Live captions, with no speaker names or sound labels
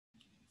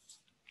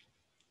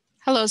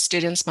Hello,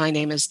 students. My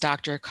name is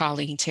Dr.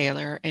 Colleen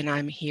Taylor, and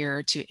I'm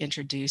here to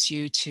introduce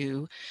you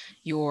to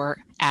your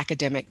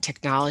academic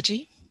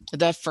technology.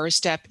 The first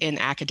step in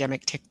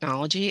academic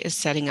technology is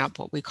setting up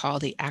what we call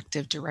the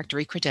Active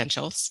Directory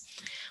credentials.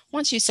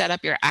 Once you set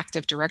up your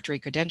Active Directory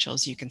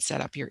credentials, you can set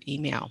up your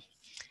email.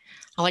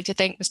 I'd like to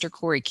thank Mr.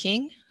 Corey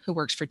King, who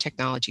works for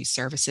Technology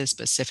Services,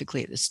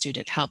 specifically at the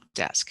Student Help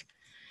Desk.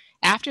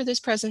 After this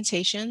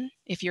presentation,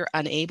 if you're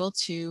unable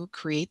to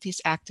create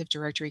these Active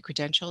Directory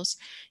credentials,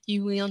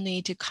 you will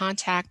need to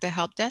contact the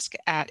Help Desk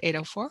at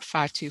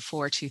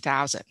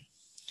 804-524-2000.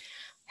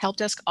 Help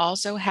Desk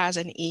also has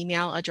an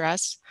email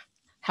address.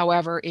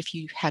 However, if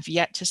you have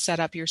yet to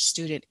set up your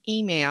student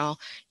email,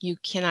 you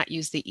cannot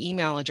use the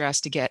email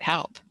address to get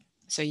help.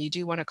 So you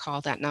do want to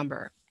call that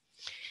number.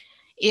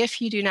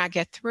 If you do not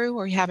get through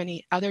or you have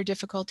any other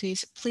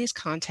difficulties, please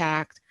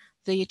contact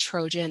the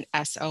Trojan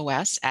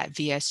SOS at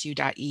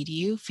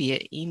vsu.edu via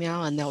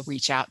email, and they'll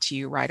reach out to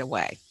you right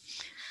away.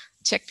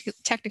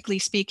 Technically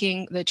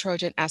speaking, the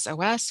Trojan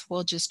SOS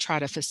will just try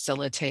to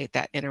facilitate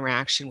that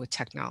interaction with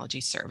technology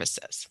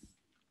services.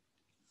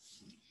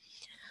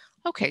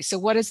 Okay, so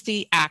what is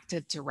the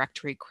Active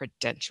Directory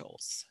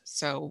credentials?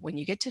 So when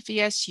you get to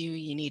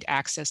VSU, you need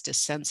access to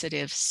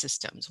sensitive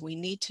systems. We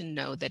need to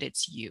know that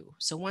it's you.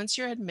 So once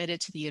you're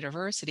admitted to the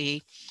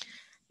university,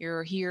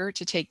 you're here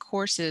to take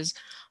courses.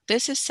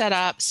 This is set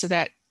up so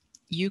that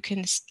you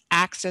can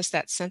access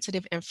that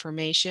sensitive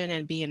information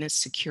and be in a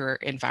secure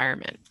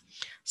environment.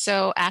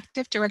 So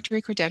Active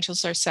Directory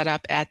credentials are set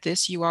up at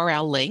this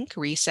URL link,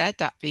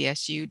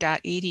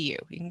 reset.vsu.edu.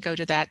 You can go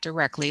to that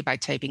directly by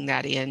typing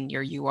that in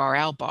your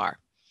URL bar.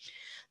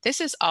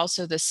 This is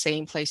also the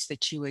same place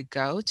that you would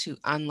go to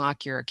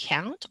unlock your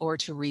account or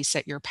to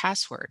reset your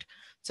password.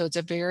 So it's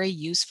a very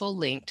useful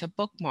link to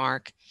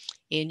bookmark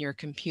in your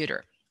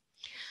computer.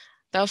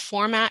 The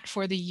format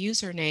for the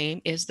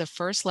username is the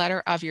first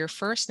letter of your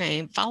first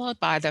name, followed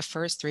by the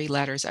first 3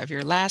 letters of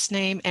your last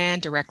name,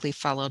 and directly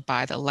followed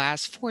by the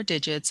last 4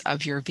 digits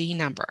of your V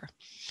number.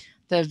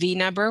 The V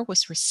number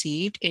was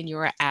received in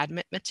your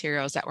admit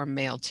materials that were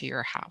mailed to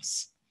your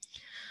house.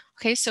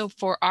 Okay, so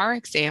for our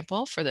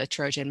example, for the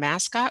Trojan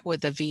mascot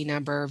with the V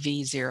number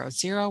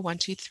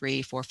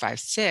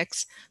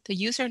V00123456, the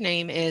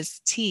username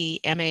is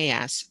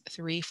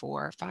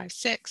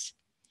TMAS3456.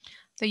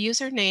 The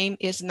username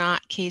is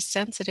not case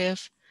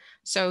sensitive,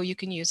 so you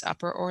can use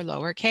upper or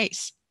lower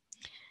case.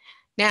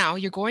 Now,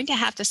 you're going to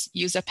have to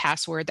use a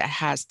password that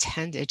has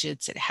 10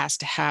 digits. It has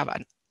to have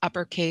an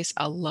uppercase,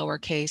 a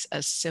lowercase,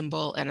 a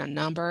symbol, and a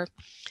number.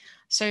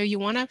 So you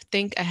want to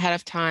think ahead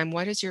of time,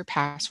 what is your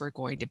password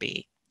going to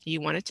be?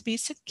 You want it to be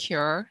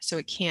secure, so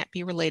it can't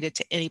be related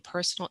to any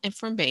personal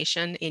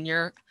information in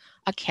your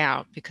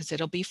account because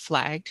it'll be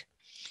flagged.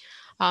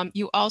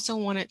 You also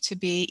want it to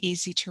be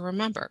easy to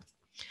remember.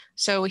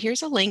 So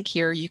here's a link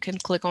here. You can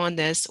click on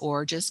this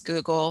or just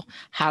Google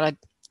how to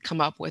come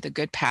up with a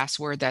good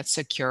password that's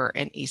secure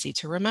and easy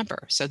to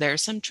remember. So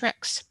there's some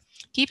tricks.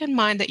 Keep in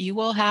mind that you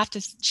will have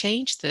to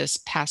change this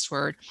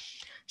password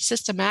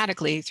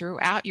systematically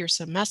throughout your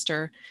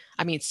semester.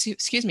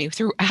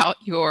 Throughout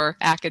your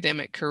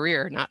academic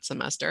career, not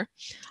semester.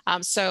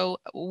 So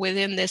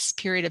within this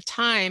period of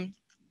time,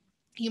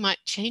 you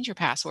might change your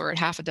password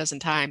half a dozen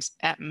times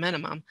at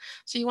minimum.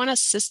 So you want a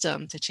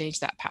system to change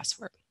that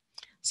password.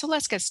 So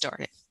let's get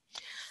started.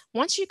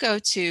 Once you go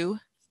to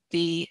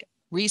the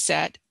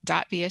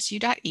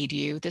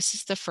reset.vsu.edu, this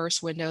is the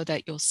first window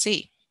that you'll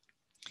see.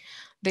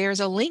 There's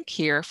a link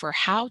here for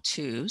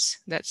how-tos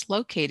that's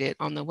located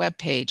on the web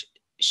page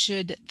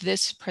should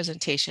this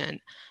presentation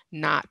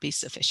not be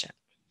sufficient.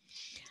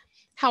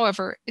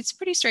 However, it's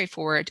pretty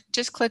straightforward.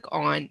 Just click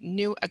on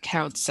New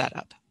Account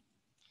Setup.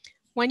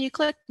 When you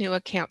click New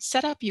Account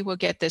Setup, you will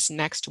get this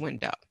next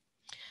window.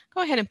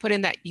 Go ahead and put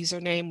in that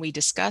username we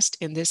discussed.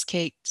 In this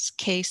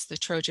case, the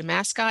Trojan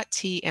mascot,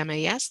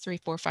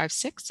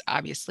 TMAS3456.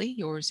 Obviously,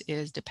 yours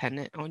is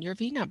dependent on your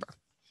V number.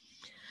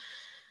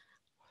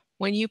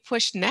 When you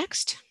push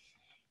Next,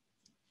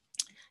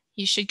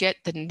 you should get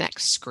the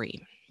next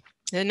screen.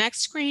 The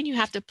next screen, you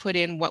have to put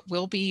in what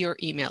will be your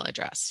email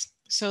address.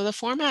 So the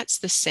format's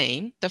the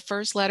same. The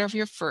first letter of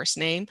your first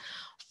name,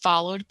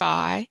 followed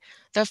by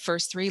the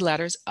first 3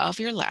 letters of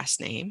your last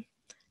name,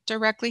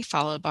 directly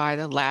followed by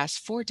the last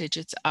 4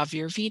 digits of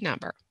your V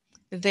number.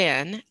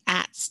 Then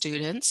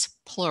 @students,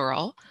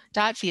 plural,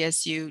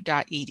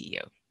 .vsu.edu.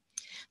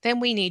 Then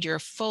we need your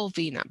full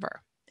V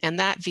number, and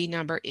that V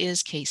number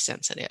is case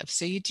sensitive.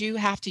 So you do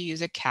have to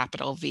use a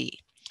capital V.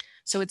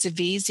 So it's a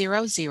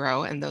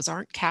V00, and those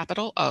aren't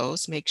capital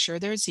O's. Make sure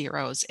they're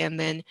zeros, and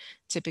then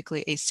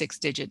typically a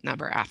 6-digit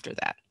number after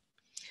that.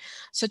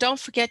 So don't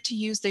forget to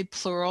use the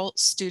plural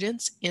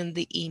students in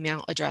the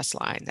email address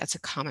line. That's a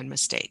common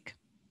mistake.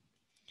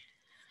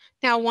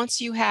 Now, once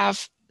you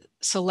have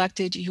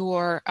selected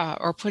your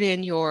or put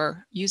in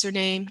your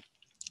username,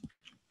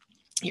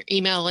 your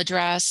email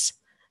address,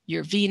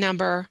 your V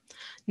number,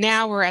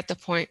 now we're at the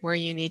point where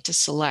you need to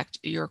select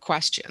your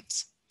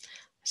questions.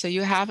 So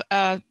you have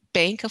a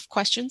bank of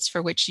questions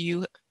for which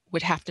you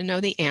would have to know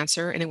the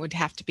answer, and it would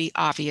have to be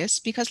obvious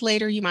because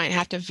later you might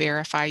have to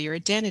verify your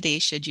identity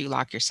should you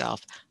lock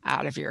yourself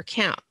out of your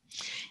account.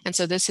 And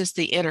so this is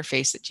the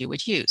interface that you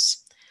would use.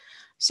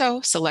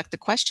 So select the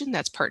question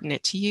that's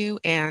pertinent to you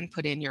and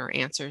put in your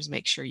answers.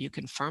 Make sure you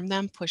confirm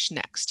them, push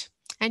next.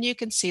 And you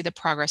can see the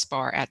progress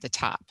bar at the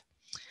top.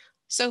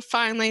 So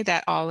finally,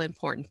 that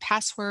all-important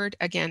password,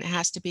 again, it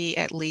has to be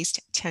at least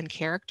 10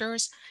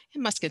 characters.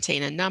 It must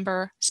contain a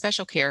number,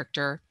 special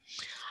character,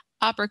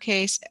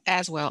 uppercase,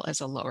 as well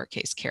as a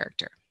lowercase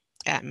character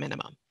at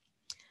minimum.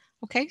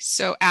 Okay,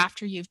 so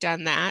after you've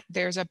done that,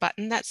 there's a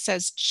button that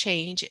says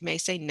change. It may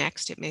say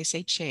next, it may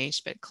say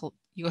change, but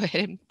you go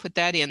ahead and put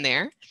that in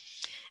there.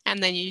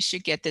 And then you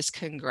should get this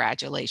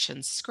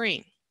congratulations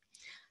screen.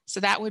 So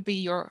that would be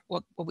your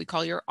what we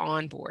call your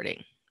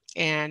onboarding.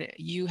 And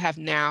you have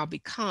now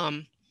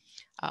become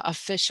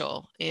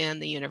official in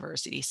the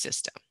university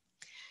system.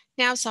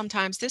 Now,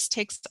 sometimes this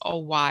takes a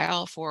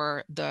while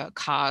for the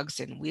cogs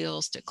and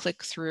wheels to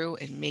click through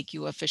and make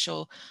you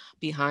official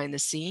behind the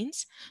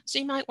scenes. So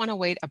you might want to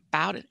wait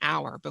about an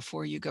hour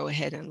before you go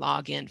ahead and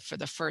log in for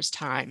the first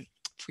time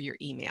for your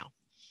email.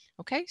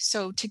 Okay,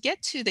 so to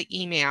get to the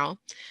email,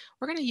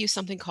 we're going to use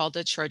something called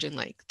the Trojan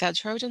link. That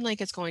Trojan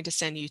link is going to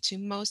send you to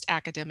most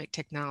academic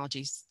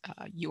technologies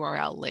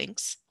URL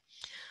links.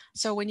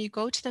 So when you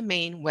go to the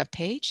main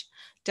webpage,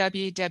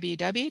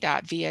 www.vsu.edu,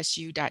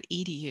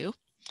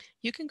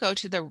 you can go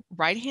to the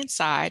right-hand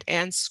side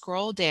and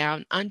scroll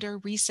down under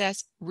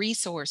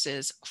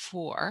Resources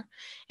for,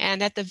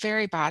 and at the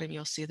very bottom,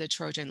 you'll see the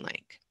Trojan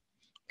link.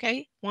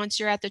 Okay, once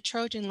you're at the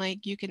Trojan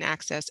link, you can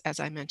access, as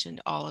I mentioned,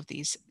 all of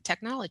these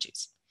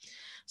technologies.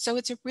 So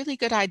it's a really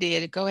good idea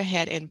to go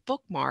ahead and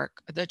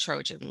bookmark the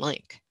Trojan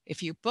link.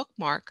 If you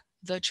bookmark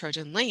the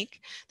Trojan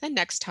link, then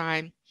next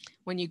time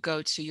when you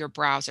go to your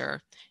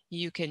browser,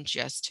 you can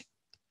just,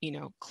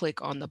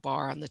 click on the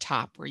bar on the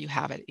top where you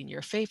have it in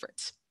your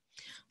favorites.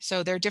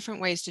 So there are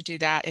different ways to do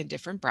that in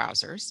different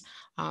browsers,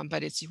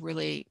 but it's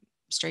really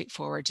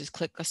straightforward. Just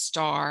click a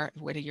star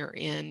when you're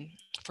in,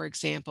 for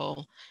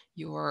example,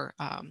 your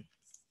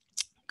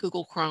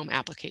Google Chrome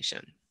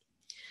application.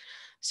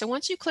 So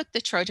once you click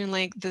the Trojan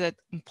link, the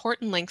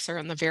important links are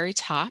on the very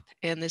top,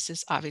 and this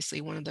is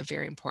obviously one of the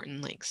very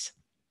important links.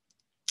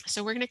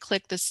 So we're going to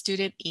click the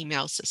student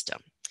email system.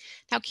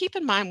 Now keep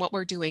in mind what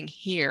we're doing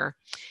here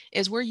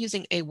is we're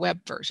using a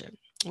web version.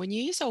 When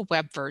you use a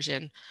web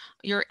version,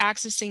 you're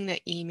accessing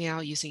the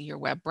email using your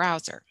web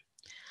browser.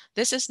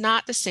 This is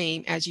not the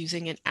same as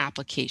using an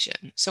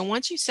application. So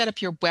once you set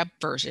up your web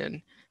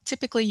version,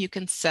 typically you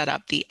can set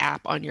up the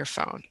app on your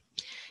phone.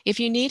 If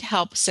you need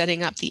help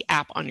setting up the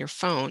app on your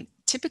phone,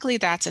 typically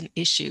that's an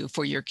issue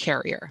for your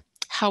carrier.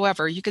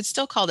 However, you can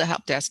still call the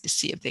help desk to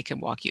see if they can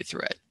walk you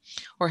through it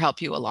or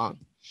help you along.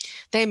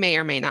 They may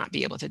or may not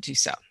be able to do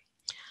so.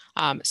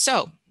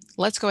 So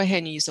let's go ahead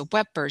and use a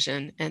web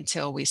version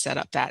until we set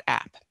up that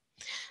app.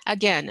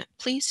 Again,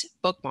 please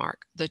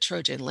bookmark the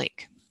Trojan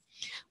link.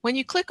 When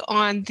you click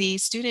on the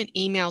student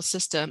email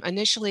system,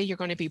 initially you're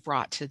going to be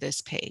brought to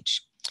this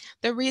page.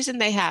 The reason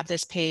they have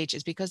this page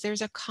is because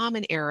there's a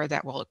common error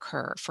that will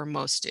occur for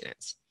most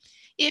students.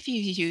 If you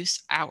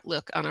use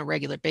Outlook on a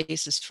regular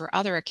basis for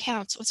other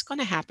accounts, what's going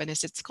to happen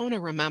is it's going to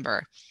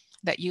remember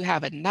that you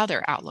have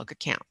another Outlook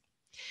account.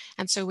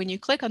 And so when you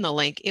click on the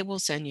link, it will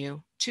send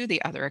you to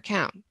the other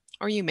account,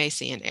 or you may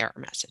see an error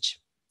message.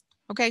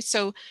 Okay,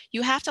 so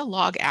you have to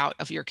log out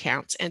of your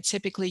accounts, and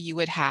typically you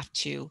would have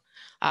to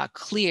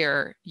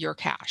clear your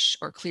cache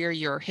or clear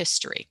your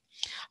history,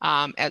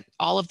 at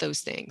all of those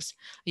things.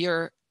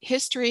 Your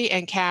history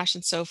and cache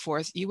and so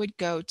forth, you would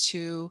go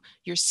to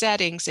your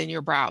settings in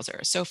your browser.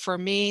 So for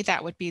me,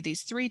 that would be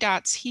these three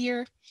dots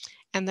here,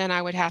 and then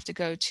I would have to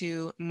go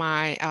to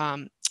my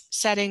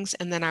settings,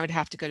 and then I would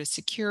have to go to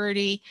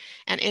security.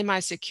 And in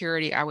my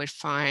security, I would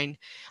find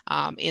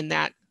in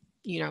that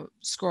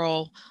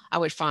scroll, I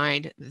would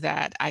find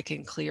that I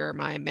can clear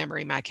my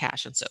memory, my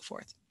cache, and so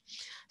forth.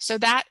 So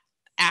that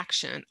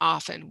action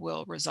often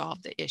will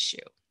resolve the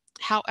issue.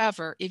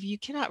 However, if you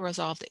cannot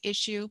resolve the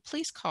issue,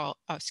 please call,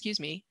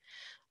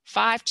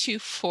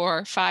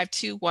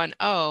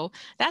 524-5210.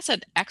 That's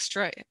an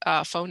extra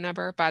phone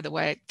number, by the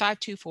way.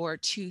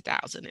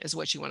 524-2000 is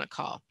what you want to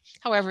call.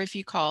 However, if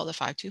you call the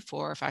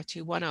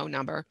 524-5210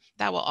 number,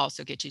 that will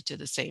also get you to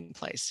the same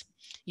place.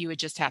 You would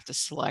just have to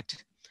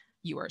select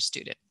you are a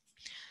student.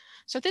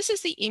 So this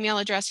is the email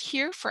address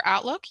here for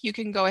Outlook. You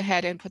can go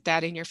ahead and put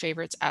that in your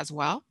favorites as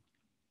well.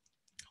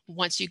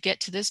 Once you get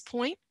to this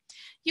point,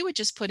 you would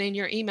just put in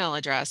your email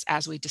address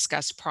as we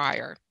discussed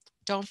prior.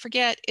 Don't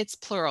forget, it's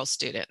plural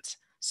students.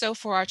 So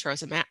for our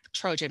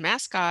Trojan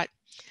mascot,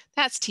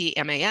 that's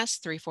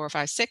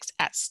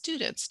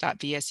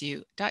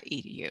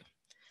tmas3456@students.vsu.edu.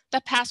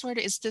 The password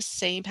is the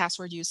same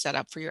password you set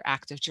up for your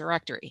Active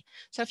Directory.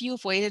 So if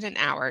you've waited an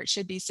hour, it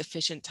should be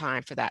sufficient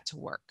time for that to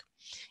work.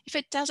 If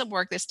it doesn't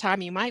work this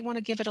time, you might want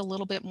to give it a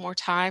little bit more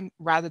time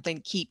rather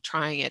than keep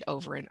trying it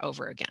over and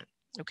over again.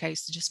 Okay,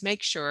 so just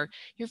make sure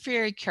you're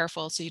very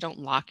careful so you don't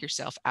lock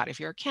yourself out of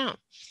your account.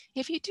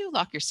 If you do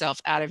lock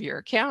yourself out of your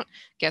account,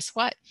 guess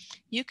what?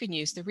 You can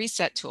use the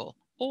reset tool,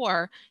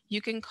 or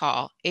you can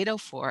call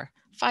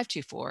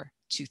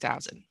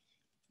 804-524-2000.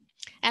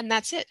 And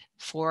that's it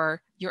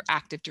for your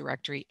Active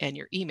Directory and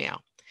your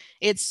email.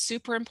 It's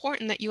super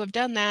important that you have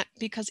done that,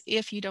 because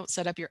if you don't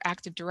set up your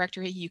Active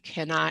Directory, you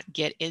cannot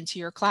get into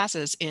your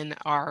classes in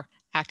our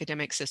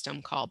academic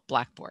system called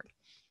Blackboard.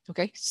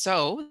 Okay,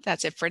 so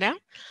that's it for now.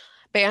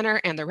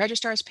 Banner and the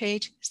registrars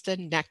page is the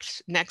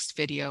next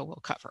video we'll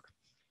cover.